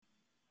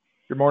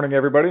Good morning,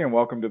 everybody, and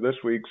welcome to this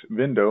week's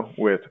Vindo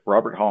with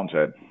Robert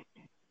Hollinshead.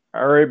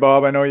 All right,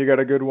 Bob, I know you got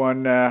a good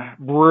one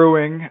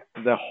brewing.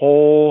 The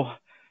whole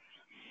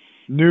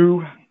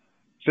new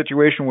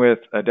situation with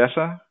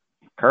Adesa,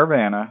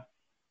 Carvana,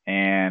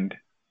 and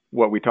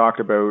what we talked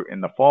about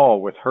in the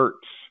fall with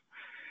Hertz.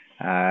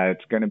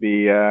 It's going to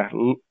be,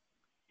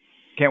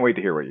 can't wait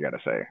to hear what you got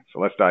to say. So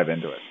let's dive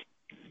into it.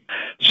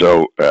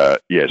 So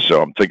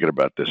I'm thinking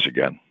about this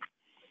again.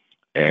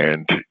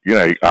 And,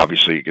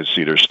 obviously you can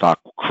see their stock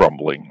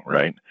crumbling,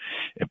 right?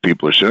 And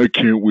people are saying, I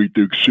can't wait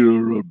to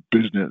accelerate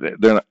business.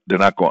 They're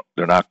not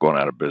going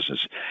out of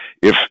business.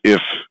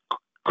 If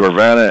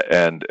Carvana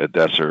and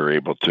Adesa are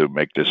able to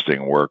make this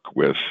thing work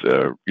with,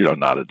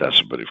 not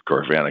Adesa, but if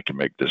Carvana can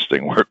make this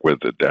thing work with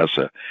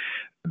Adesa,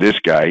 this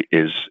guy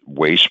is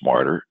way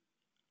smarter,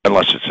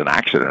 unless it's an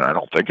accident. I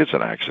don't think it's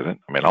an accident.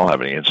 I mean, I don't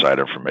have any inside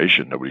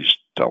information. Nobody's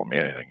telling me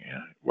anything.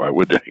 Why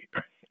would they?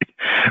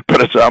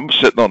 But I'm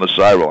sitting on the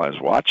side while I was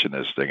watching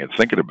this thing and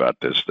thinking about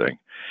this thing.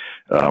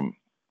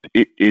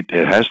 It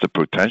has the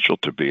potential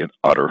to be an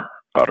utter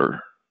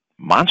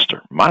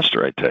monster,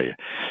 I tell you.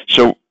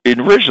 So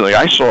originally,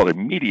 I saw it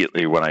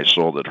immediately when I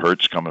saw that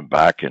Hertz coming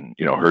back, and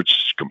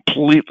Hertz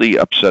completely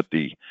upset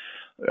the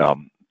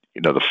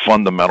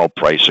fundamental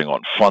pricing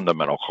on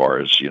fundamental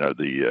cars.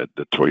 The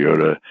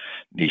Toyota,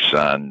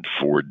 Nissan,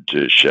 Ford,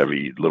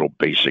 Chevy, little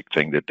basic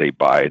thing that they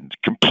buy, and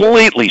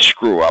completely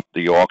screw up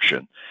the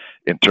auction.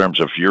 In terms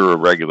of you're a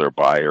regular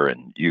buyer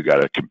and you got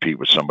to compete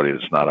with somebody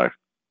that's not a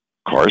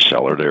car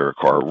seller, they're a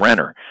car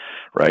renter,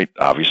 right?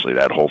 Obviously,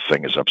 that whole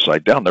thing is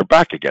upside down. They're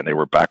back again. They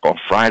were back on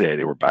Friday.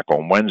 They were back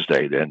on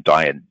Wednesday. Then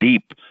dying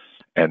deep,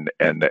 and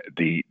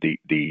the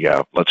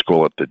let's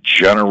call it the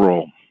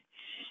general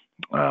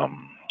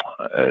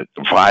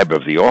vibe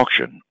of the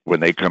auction when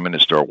they come in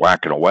and start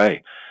whacking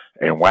away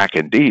and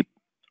whacking deep,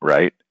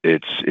 right?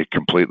 It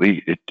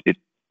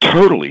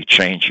totally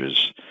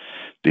changes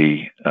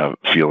the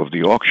feel of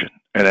the auction.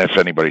 And if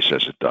anybody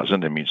says it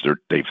doesn't, it means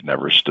they've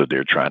never stood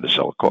there trying to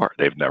sell a car.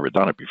 They've never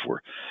done it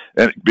before.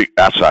 And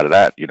outside of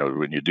that,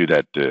 when you do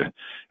that the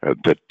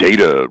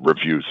data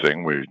review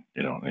thing where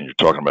and you're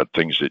talking about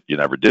things that you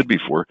never did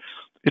before,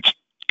 it's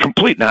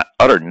complete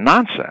utter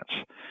nonsense.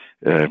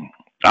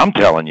 I'm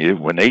telling you,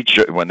 when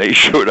they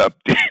showed up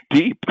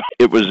deep,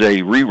 it was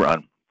a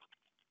rerun.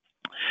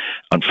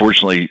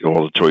 Unfortunately,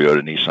 all the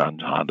Toyota,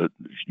 Nissan, Honda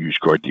used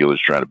car dealers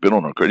trying to bid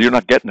on them because you're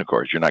not getting the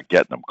cars. You're not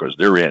getting them because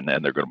they're in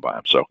and they're going to buy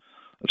them. So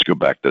let's go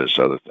back to this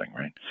other thing,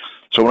 right?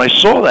 So when I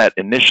saw that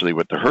initially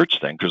with the Hertz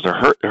thing, because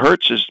the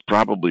Hertz is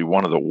probably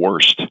one of the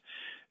worst,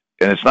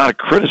 and it's not a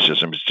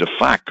criticism, it's just a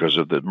fact because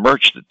of the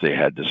merch that they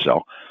had to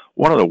sell.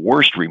 One of the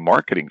worst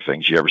remarketing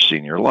things you ever see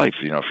in your life.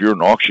 If you're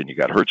in an auction, you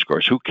got Hertz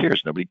cars. Who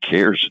cares? Nobody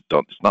cares.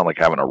 It's not like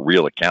having a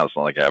real account. It's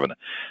not like having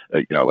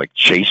like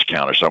Chase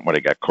count or something where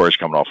they got cars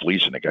coming off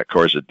lease and they got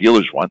cars that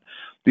dealers want.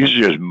 These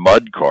are just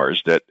mud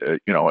cars that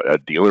a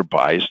dealer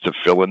buys to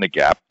fill in the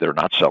gap. They're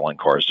not selling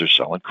cars. They're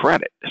selling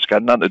credit. It's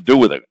got nothing to do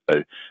with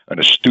an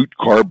astute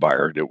car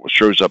buyer that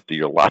shows up to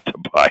your lot to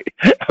buy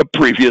a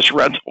previous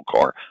rental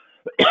car.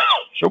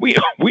 So we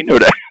know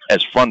that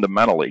as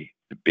fundamentally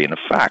being a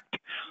fact.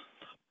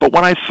 But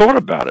when I thought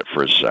about it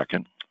for a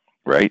second,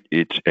 right,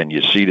 and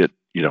you see that,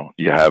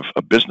 you have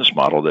a business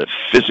model that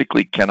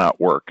physically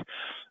cannot work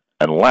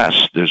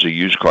unless there's a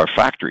used car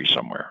factory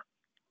somewhere.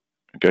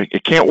 Okay,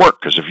 it can't work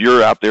because if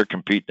you're out there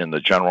competing in the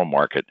general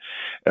market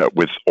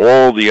with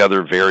all the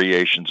other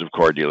variations of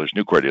car dealers,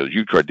 new car dealers,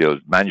 used car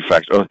dealers,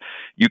 manufacturers,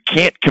 you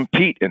can't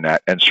compete in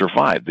that and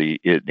survive. The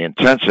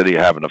intensity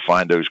of having to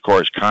find those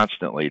cars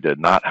constantly to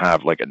not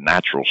have like a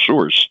natural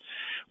source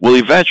will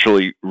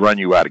eventually run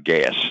you out of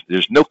gas.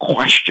 There's no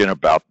question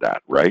about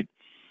that, right?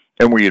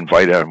 And we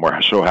invite out, and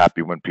we're so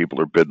happy when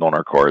people are bidding on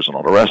our cars and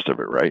all the rest of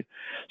it, right?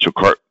 So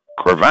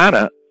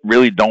Carvana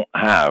really don't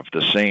have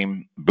the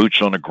same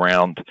boots on the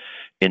ground,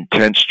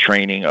 intense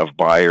training of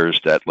buyers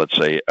that, let's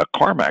say, a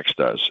CarMax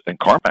does. And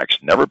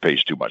CarMax never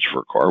pays too much for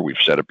a car. We've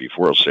said it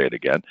before. I'll say it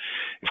again.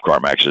 If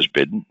CarMax is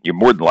bidding, you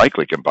more than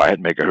likely can buy it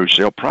and make a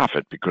wholesale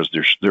profit because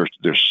they're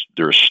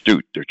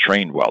astute. They're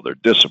trained well. They're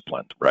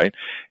disciplined, right?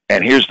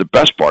 And here's the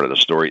best part of the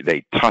story.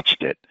 They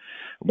touched it.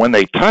 When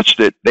they touched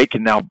it, they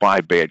can now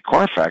buy bad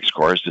Carfax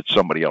cars that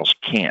somebody else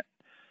can't.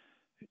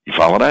 You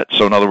follow that?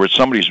 So in other words,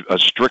 somebody's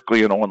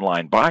strictly an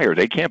online buyer.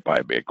 They can't buy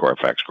a bad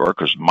Carfax car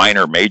because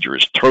minor major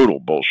is total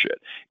bullshit.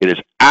 It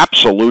is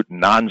absolute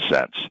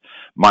nonsense,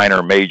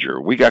 minor major.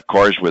 We got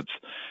cars with,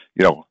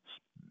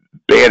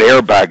 bad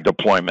airbag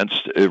deployments,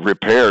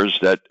 repairs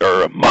that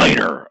are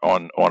minor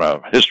on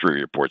a history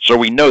report. So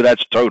we know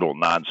that's total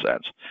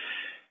nonsense.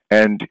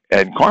 And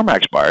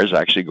CarMax buyers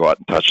actually go out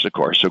and touch the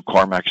car. So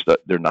CarMax,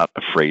 they're not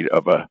afraid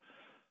of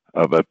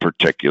a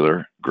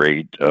particular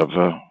grade of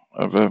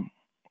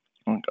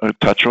a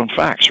touch on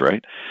facts,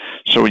 right?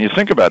 So when you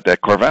think about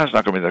that, Carvana's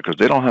not going to be that because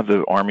they don't have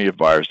the army of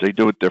buyers. They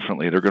do it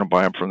differently. They're going to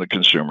buy them from the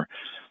consumer.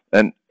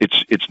 And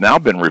it's now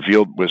been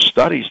revealed with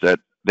studies that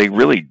they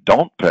really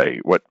don't pay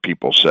what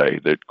people say,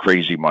 that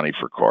crazy money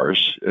for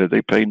cars.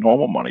 They pay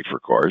normal money for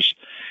cars.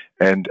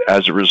 And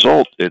as a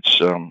result,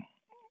 it's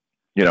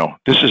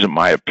this isn't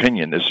my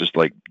opinion. This is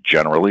like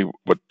generally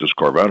what does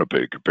Carvana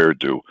pay compared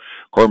to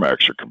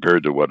CarMax or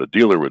compared to what a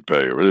dealer would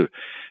pay.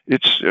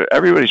 It's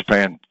everybody's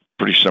paying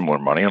pretty similar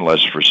money,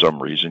 unless for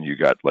some reason you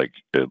got like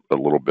a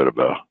little bit of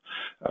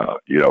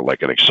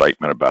like an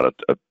excitement about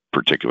a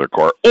particular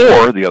car,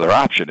 or the other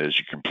option is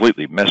you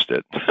completely missed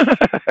it.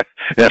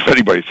 If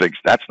anybody thinks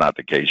that's not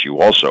the case, you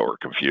also are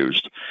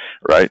confused,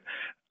 right?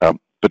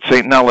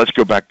 But now let's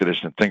go back to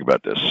this and think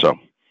about this. So,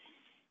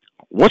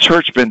 what's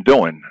Hertz been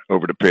doing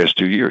over the past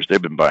 2 years? They've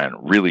been buying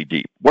really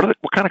deep. What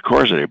kind of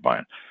cars are they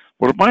buying?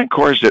 Well, they're buying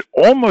cars that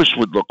almost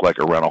would look like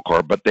a rental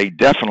car, but they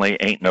definitely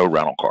ain't no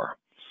rental car.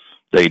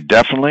 They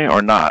definitely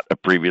are not a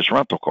previous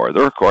rental car.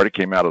 They're a car that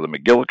came out of the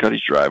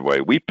McGillicuddy's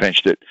driveway. We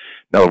pinched it.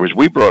 In other words,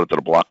 we brought it to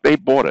the block. They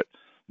bought it.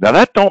 Now,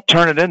 that don't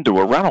turn it into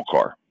a rental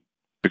car,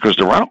 because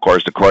the rental car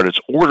is the car that's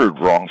ordered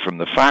wrong from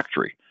the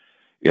factory.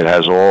 It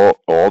has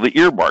all the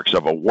earmarks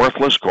of a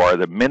worthless car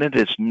the minute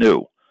it's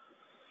new.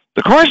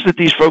 The cars that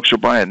these folks are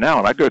buying now,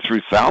 and I go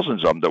through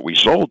thousands of them that we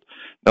sold.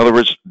 In other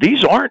words,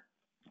 these aren't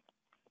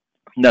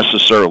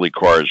necessarily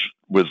cars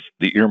with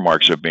the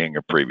earmarks of being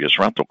a previous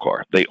rental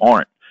car. They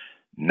aren't.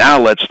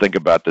 Now let's think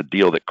about the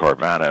deal that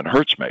Carvana and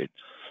Hertz made.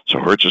 So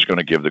Hertz is going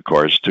to give the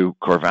cars to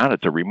Carvana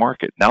to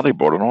remarket. Now they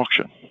bought an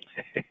auction.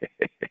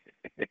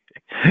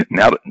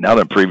 Now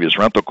the previous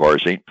rental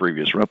cars ain't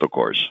previous rental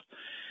cars,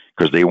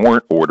 because they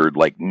weren't ordered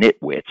like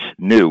nitwits,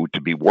 new to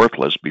be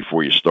worthless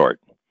before you start.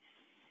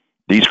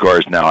 These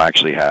cars now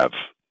actually have,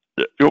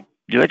 they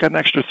got an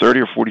extra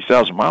 30 or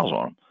 40,000 miles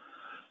on them.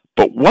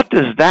 But what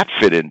does that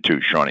fit into,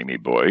 Shawnee, me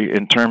boy,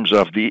 in terms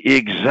of the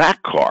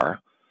exact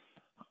car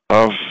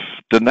of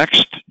the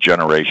next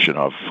generation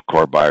of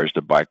car buyers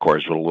that buy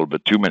cars with a little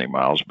bit too many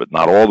miles, but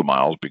not all the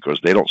miles, because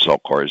they don't sell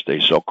cars, they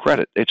sell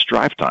credit. It's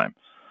drive time.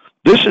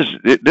 This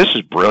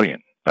is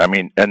brilliant. I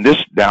mean, and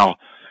this now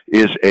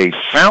is a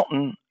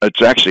fountain.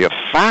 It's actually a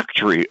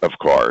factory of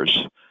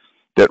cars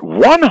that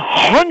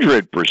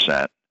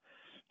 100%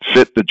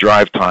 fit the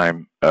drive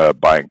time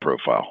buying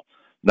profile.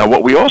 Now,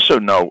 what we also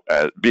know,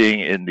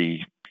 being in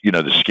the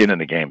skin in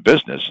the game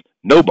business,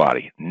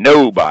 nobody, and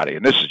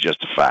this is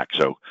just a fact.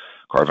 So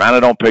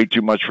Carvana don't pay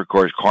too much for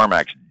cars.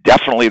 CarMax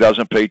definitely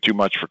doesn't pay too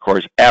much for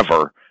cars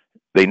ever.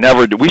 They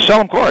never do. We sell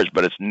them cars,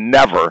 but it's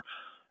never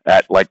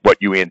at like what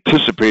you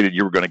anticipated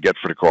you were going to get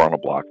for the car on the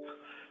block.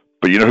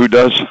 But you know who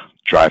does?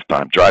 Drive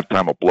time. Drive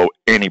time will blow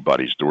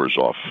anybody's doors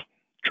off.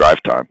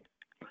 Drive time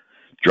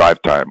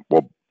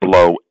will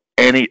blow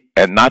any,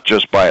 and not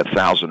just by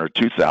 1,000 or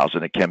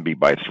 2,000. It can be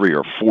by 3,000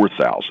 or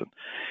 4,000.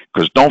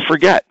 Because don't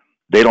forget,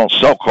 they don't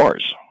sell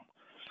cars.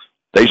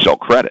 They sell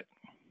credit.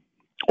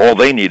 All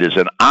they need is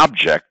an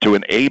object to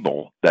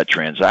enable that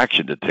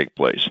transaction to take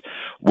place.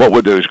 What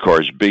would those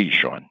cars be,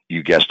 Sean?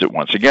 You guessed it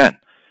once again.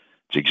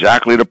 It's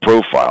exactly the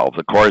profile of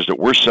the cars that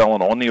we're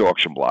selling on the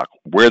auction block,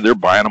 where they're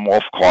buying them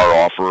off Car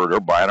Offer, or they're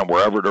buying them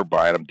wherever they're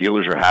buying them.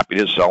 Dealers are happy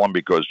to sell them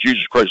because,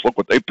 Jesus Christ, look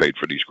what they paid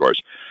for these cars.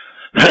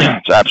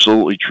 It's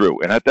absolutely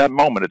true. And at that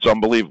moment, it's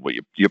unbelievable.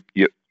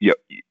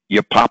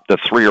 You pop the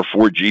 3 or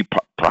 4G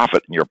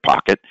profit in your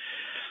pocket.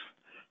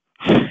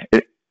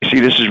 See,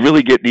 this is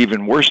really getting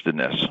even worse than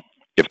this.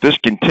 If this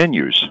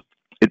continues,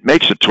 it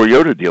makes a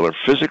Toyota dealer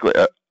physically,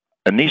 it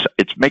makes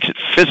it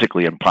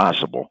physically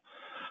impossible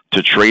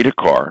to trade a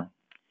car,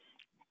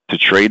 to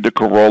trade the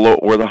Corolla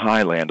or the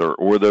Highlander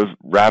or the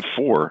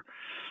RAV4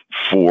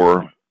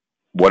 for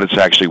what it's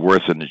actually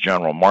worth in the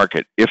general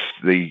market, if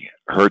the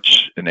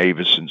Hertz and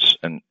Avis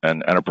and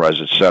Enterprise,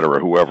 et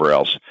cetera, whoever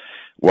else,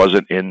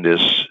 wasn't in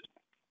this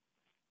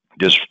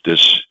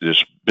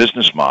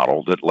business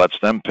model that lets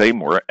them pay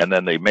more, and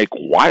then they make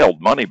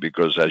wild money,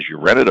 because as you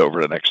rent it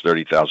over the next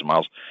 30,000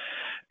 miles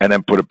and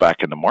then put it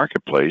back in the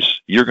marketplace,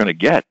 you're going to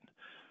get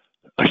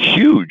a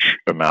huge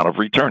amount of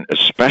return,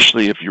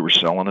 especially if you were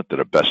selling it to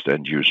the best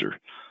end user.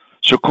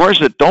 So cars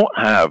that don't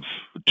have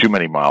too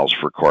many miles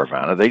for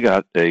Carvana, they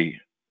got a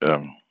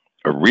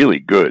really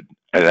good,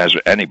 and as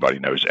anybody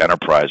knows,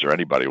 Enterprise or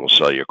anybody will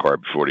sell you a car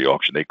before the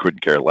auction. They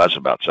couldn't care less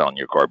about selling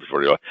you a car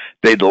before the auction.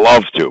 They'd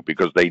love to,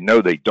 because they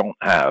know they don't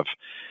have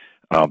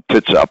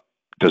pits up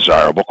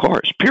desirable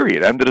cars,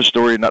 period. End of the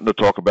story, nothing to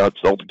talk about.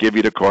 They'll give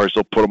you the cars,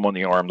 they'll put them on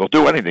the arm, they'll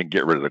do anything to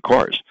get rid of the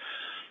cars.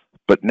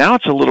 But now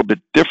it's a little bit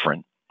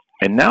different.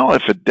 And now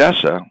if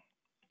Adesa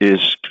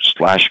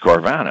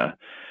Carvana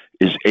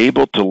is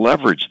able to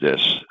leverage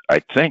this, I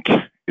think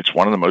it's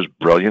one of the most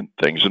brilliant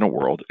things in the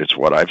world. It's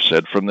what I've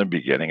said from the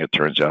beginning. It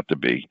turns out to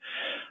be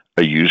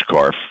a used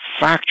car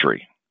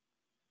factory.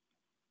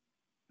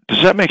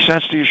 Does that make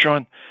sense to you,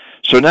 Sean?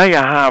 So now you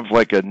have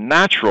like a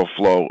natural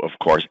flow of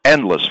cars,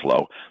 endless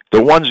flow.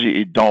 The ones that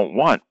you don't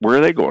want, where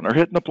are they going? They're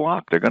hitting the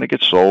block. They're going to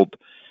get sold.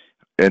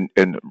 And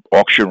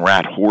auction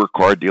rat whore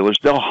car dealers,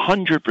 they'll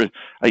 100%.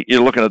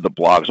 You're looking at the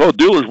blogs. Oh,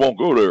 dealers won't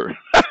go there.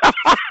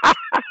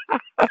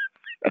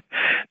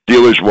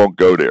 Dealers won't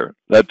go there.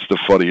 That's the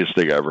funniest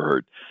thing I ever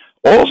heard.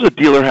 All the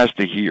dealer has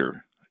to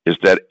hear is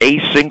that a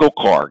single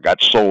car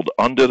got sold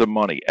under the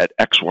money at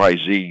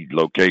XYZ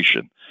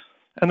location.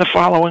 And the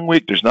following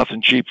week, there's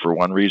nothing cheap for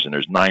one reason.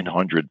 There's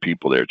 900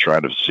 people there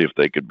trying to see if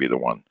they could be the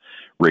one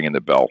ringing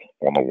the bell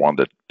on the one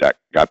that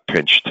got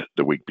pinched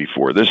the week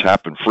before. This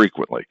happened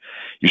frequently.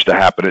 Used to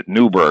happen at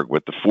Newburgh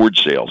with the Ford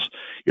sales.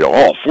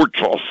 Ford's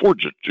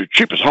the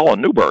cheapest haul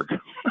in Newburgh.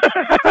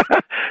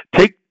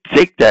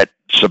 Take that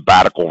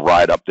sabbatical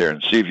ride up there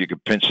and see if you can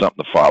pinch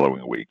something the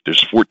following week.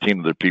 There's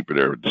 14 other people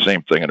there with the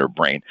same thing in their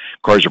brain.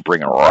 Cars are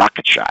bringing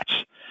rocket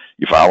shots.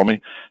 You follow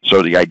me?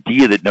 So the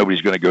idea that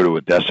nobody's going to go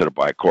to Adesa to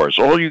buy cars,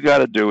 all you got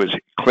to do is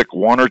click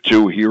one or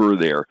two here or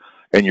there,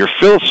 and your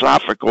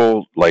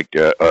philosophical,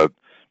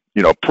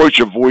 approach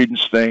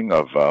avoidance thing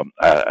of,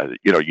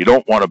 you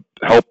don't want to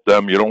help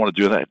them, you don't want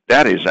to do that.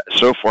 That is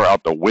so far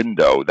out the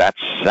window.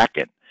 That's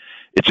second.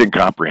 It's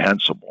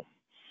incomprehensible.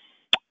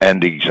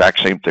 And the exact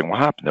same thing will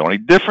happen. The only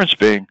difference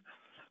being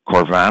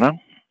Carvana,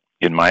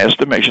 in my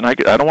estimation, I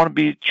don't want to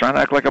be trying to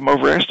act like I'm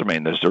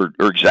overestimating this or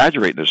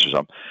exaggerating this or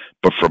something,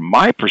 but from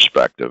my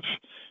perspective,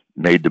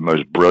 made the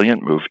most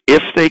brilliant move.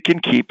 If they can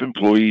keep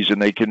employees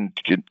and they can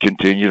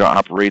continue to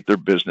operate their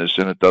business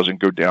and it doesn't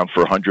go down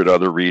for 100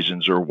 other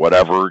reasons or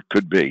whatever it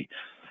could be,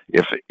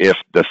 if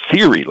the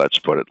theory, let's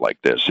put it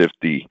like this, if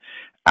the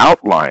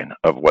outline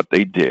of what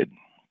they did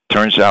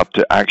turns out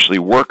to actually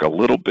work a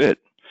little bit,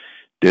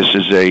 this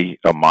is a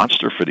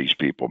monster for these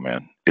people,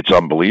 man. It's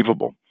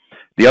unbelievable.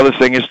 The other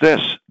thing is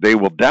this. They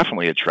will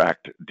definitely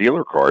attract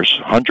dealer cars,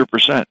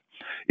 100%.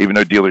 Even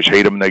though dealers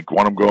hate them, they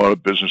want them to go out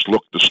of business.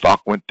 Look, the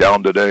stock went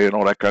down today and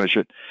all that kind of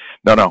shit.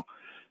 No.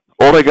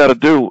 All they got to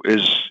do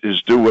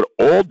is do what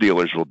all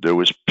dealers will do,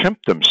 is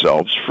pimp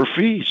themselves for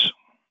fees.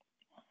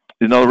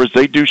 In other words,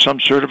 they do some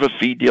sort of a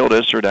fee deal,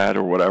 this or that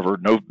or whatever.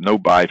 No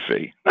buy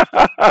fee.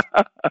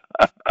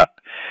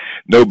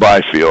 No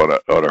buy fee on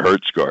a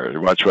Hertz car.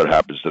 Watch what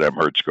happens to them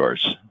Hertz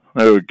cars.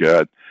 Oh,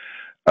 God.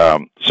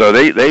 So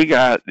they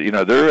got,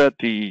 they're at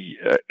the,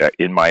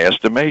 in my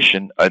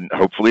estimation, and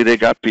hopefully they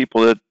got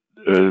people that,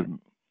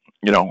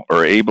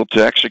 are able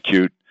to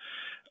execute.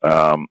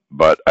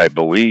 But I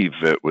believe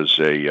it was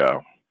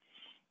the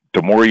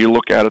more you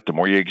look at it, the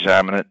more you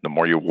examine it, the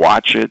more you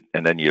watch it,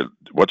 and then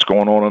what's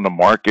going on in the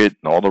market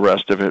and all the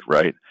rest of it,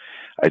 right?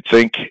 I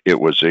think it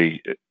was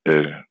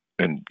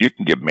and you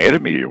can get mad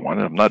at me if you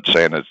want. I'm not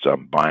saying that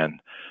I'm buying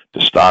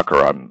the stock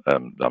or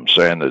I'm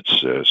saying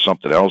it's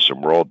something else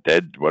and we're all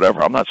dead,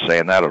 whatever. I'm not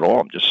saying that at all.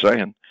 I'm just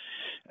saying,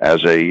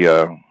 as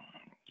a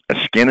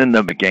skin in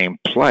the game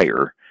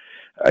player,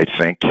 I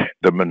think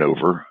the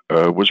maneuver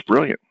was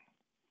brilliant.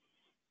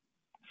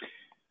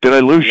 Did I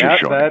lose you,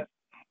 Sean?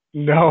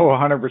 No,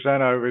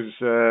 100%. I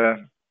was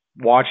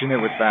watching it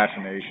with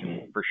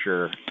fascination, for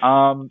sure.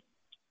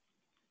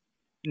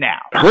 Now,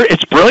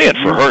 it's brilliant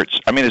for Hertz.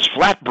 I mean, it's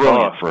flat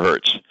brilliant for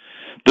Hertz.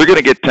 They're going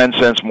to get 10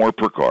 cents more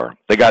per car.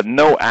 They got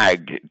no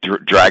ag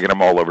dragging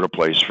them all over the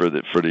place for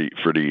the.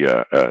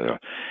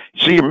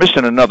 See, you're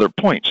missing another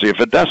point. See, if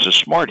Adesa's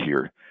smart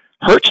here,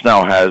 Hertz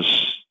now has,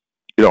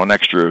 an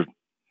extra,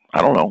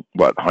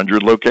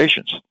 100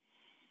 locations.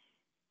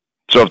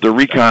 So if they're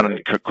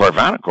reconning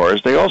Carvana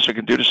cars, they also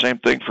can do the same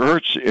thing for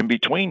Hertz in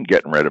between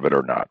getting rid of it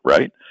or not,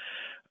 right?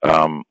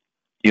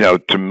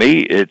 To me,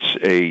 it's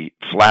a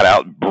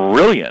flat-out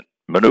brilliant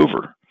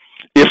maneuver.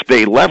 If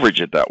they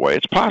leverage it that way,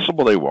 it's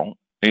possible they won't.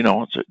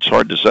 It's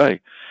hard to say.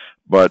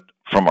 But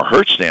from a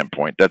Hertz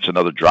standpoint, that's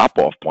another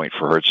drop-off point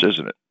for Hertz,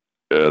 isn't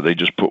it? They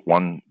just put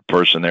one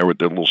person there with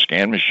their little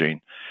scan machine,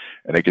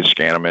 and they can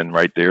scan them in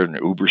right there and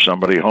Uber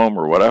somebody home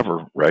or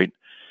whatever, right?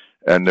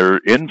 And they're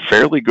in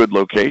fairly good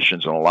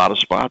locations in a lot of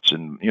spots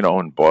in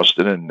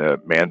Boston and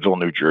Manville,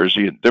 New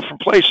Jersey, and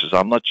different places.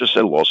 I'm not just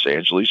at Los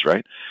Angeles,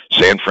 right?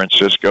 San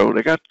Francisco.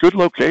 They got good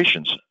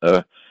locations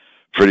for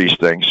these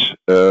things.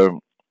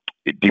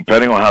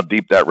 Depending on how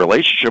deep that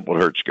relationship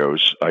with Hertz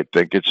goes, I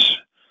think it's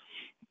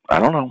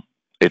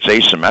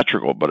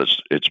asymmetrical, but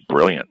it's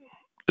brilliant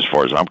as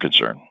far as I'm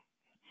concerned.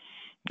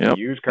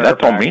 That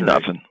don't mean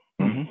nothing.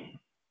 Mm-hmm.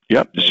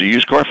 Yep, it's a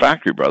used car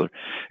factory, brother.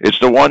 It's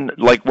the one,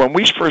 like when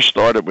we first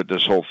started with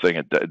this whole thing,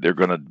 they're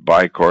going to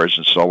buy cars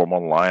and sell them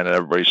online, and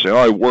everybody saying,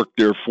 I worked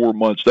there 4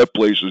 months. That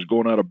place is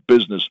going out of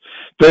business.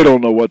 They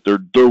don't know what they're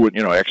doing.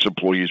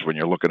 Ex-employees, when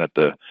you're looking at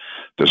the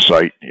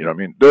site,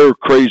 they're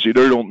crazy.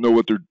 They don't know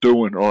what they're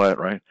doing, all that,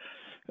 right?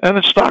 And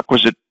the stock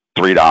was at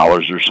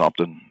 $3 or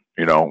something,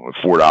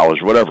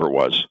 $4, whatever it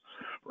was,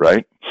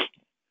 right?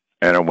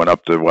 And it went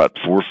up to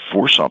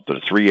four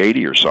something,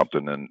 380 or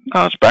something, and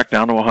it's back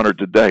down to 100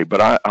 today.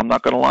 But I'm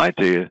not going to lie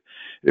to you.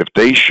 If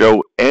they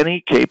show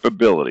any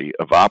capability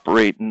of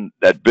operating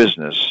that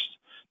business,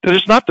 that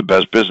is not the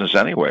best business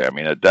anyway. I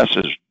mean,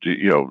 Adesa's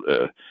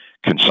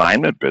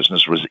consignment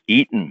business was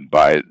eaten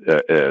by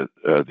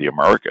the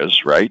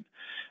Americas, right?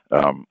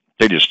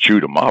 They just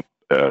chewed them up.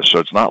 So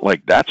it's not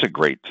like that's a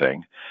great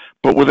thing.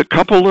 But with a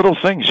couple little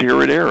things here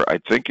or there, I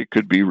think it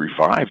could be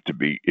revived to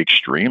be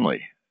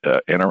extremely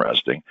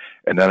interesting.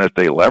 And then if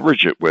they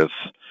leverage it with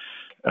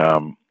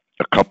a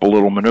couple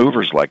little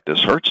maneuvers like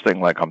this Hertz thing,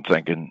 like I'm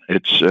thinking,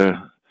 it's going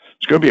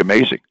to be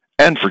amazing.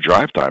 And for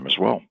drive time as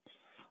well.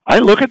 I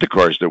look at the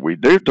cars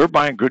that they're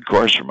buying good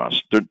cars from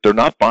us. They're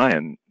not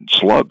buying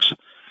slugs.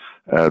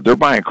 They're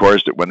buying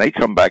cars that when they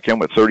come back in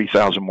with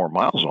 30,000 more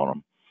miles on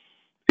them,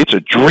 it's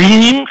a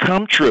dream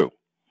come true.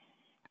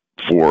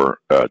 for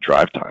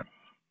drive time.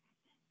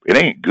 It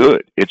ain't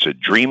good. It's a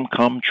dream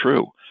come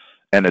true,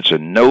 and it's a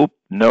no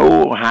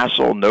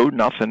hassle, no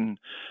nothing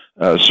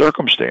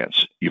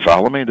circumstance. You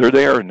follow me? They're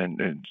there,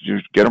 and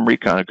you get them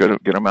recon,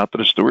 get them out to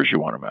the stores you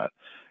want them at.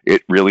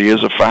 It really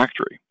is a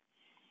factory.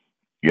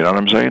 You know what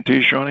I'm saying to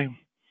you, Shawnee?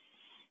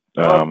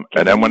 And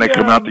then when they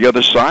come out the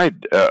other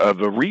side of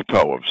the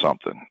repo of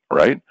something,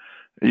 right?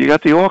 You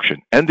got the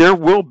auction, and there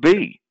will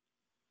be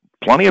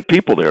plenty of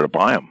people there to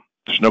buy them.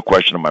 There's no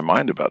question in my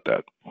mind about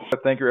that.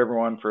 Thank you,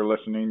 everyone, for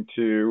listening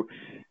to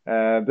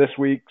this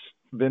week's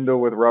Vindo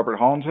with Robert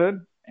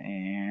Hollinshead.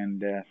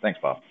 And thanks,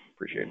 Bob.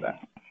 Appreciate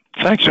that.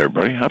 Thanks,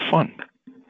 everybody. Have fun.